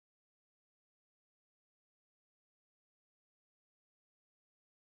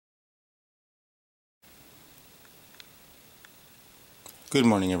Good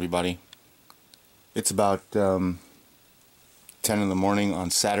morning, everybody. It's about 10 in the morning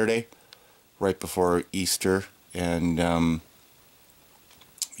on Saturday, right before Easter, and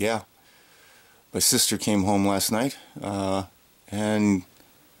yeah, my sister came home last night and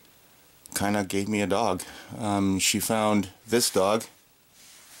kind of gave me a dog. She found this dog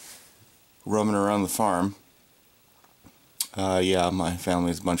roaming around the farm. Yeah, my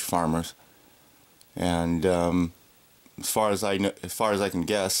family is a bunch of farmers, and as far as I can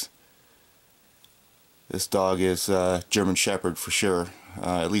guess, this dog is German Shepherd for sure,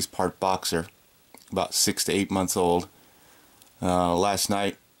 at least part boxer, about 6 to 8 months old. Last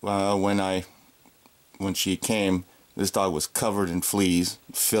night, when she came, this dog was covered in fleas,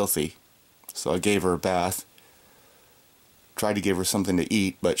 filthy. So I gave her a bath. Tried to give her something to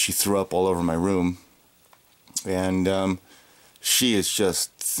eat, but she threw up all over my room. And she is just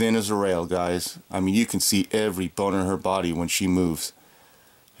thin as a rail, guys. I mean, you can see every bone in her body when she moves.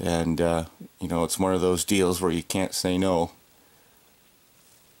 And, you know, it's one of those deals where you can't say no.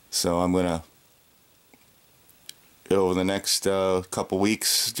 So I'm going to, over the next couple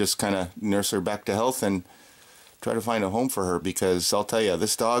weeks, just kind of nurse her back to health and try to find a home for her. Because I'll tell you,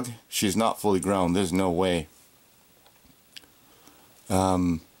 this dog, she's not fully grown. There's no way.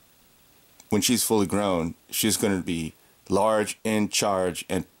 When she's fully grown, she's going to be large, in charge,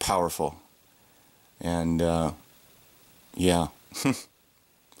 and powerful. And yeah.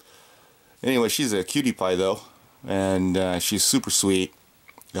 Anyway, she's a cutie pie though, and she's super sweet,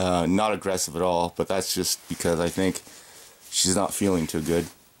 not aggressive at all, but that's just because I think she's not feeling too good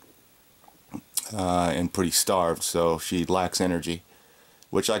and pretty starved, so she lacks energy,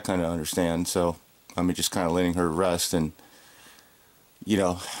 which I kind of understand. So I'm just kind of letting her rest and, you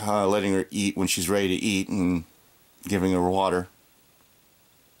know, letting her eat when she's ready to eat and giving her water.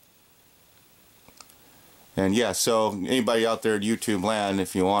 And yeah, so anybody out there at YouTube land,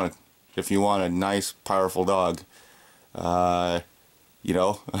 if you want a nice, powerful dog, you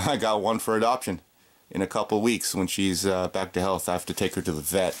know, I got one for adoption in a couple of weeks when she's back to health. I have to take her to the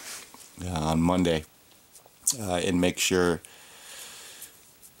vet on Monday and make sure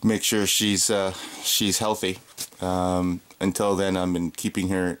she's healthy. Until then, I've been keeping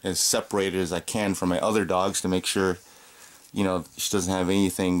her as separated as I can from my other dogs to make sure, you know, she doesn't have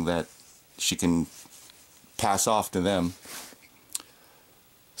anything that she can pass off to them.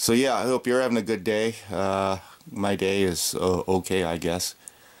 So yeah, I hope you're having a good day. My day is okay, I guess.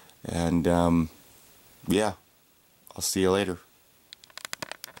 And yeah, I'll see you later.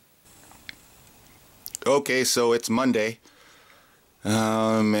 Okay, so it's Monday,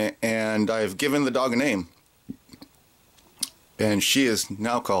 and I've given the dog a name. And she is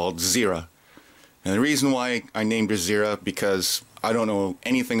now called Zira. And the reason why I named her Zira, because I don't know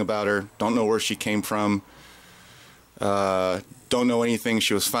anything about her, don't know where she came from, don't know anything.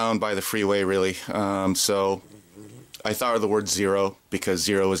 She was found by the freeway, really. So I thought of the word zero, because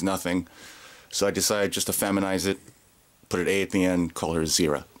zero is nothing. So I decided just to feminize it, put an A at the end, call her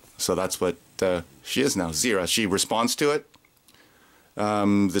Zira. So that's what she is now, Zira. She responds to it.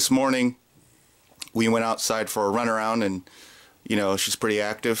 This morning, we went outside for a run around, and you know, she's pretty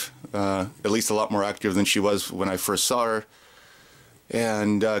active, at least a lot more active than she was when I first saw her,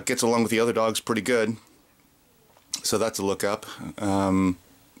 and gets along with the other dogs pretty good. So that's a look up.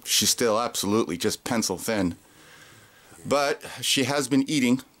 She's still absolutely just pencil thin, but she has been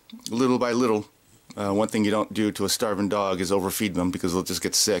eating little by little. One thing you don't do to a starving dog is overfeed them, because they'll just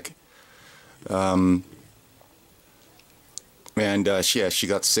get sick. And she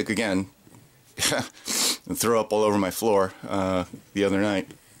got sick again. And threw up all over my floor the other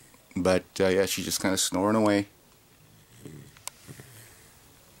night. But yeah, she's just kind of snoring away.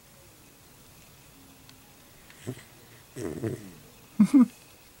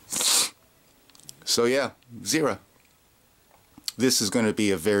 So yeah, Zira. This is going to be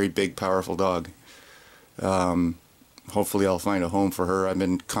a very big, powerful dog. Hopefully I'll find a home for her. I've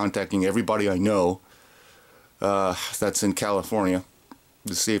been contacting everybody I know that's in California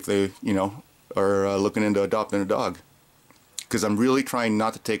to see if they, you know, are looking into adopting a dog, because I'm really trying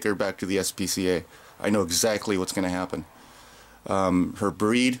not to take her back to the SPCA. I know exactly what's going to happen. Her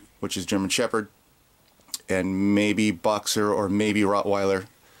breed, which is German Shepherd, and maybe Boxer or maybe Rottweiler,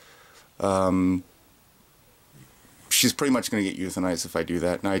 she's pretty much going to get euthanized if I do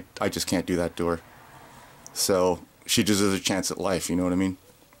that, and I just can't do that to her. So she deserves a chance at life, you know what I mean?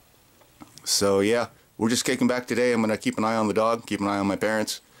 So yeah, we're just kicking back today. I'm going to keep an eye on the dog, keep an eye on my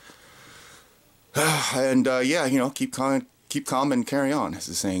parents. And yeah, you know, keep calm and carry on, as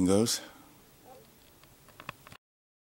the saying goes.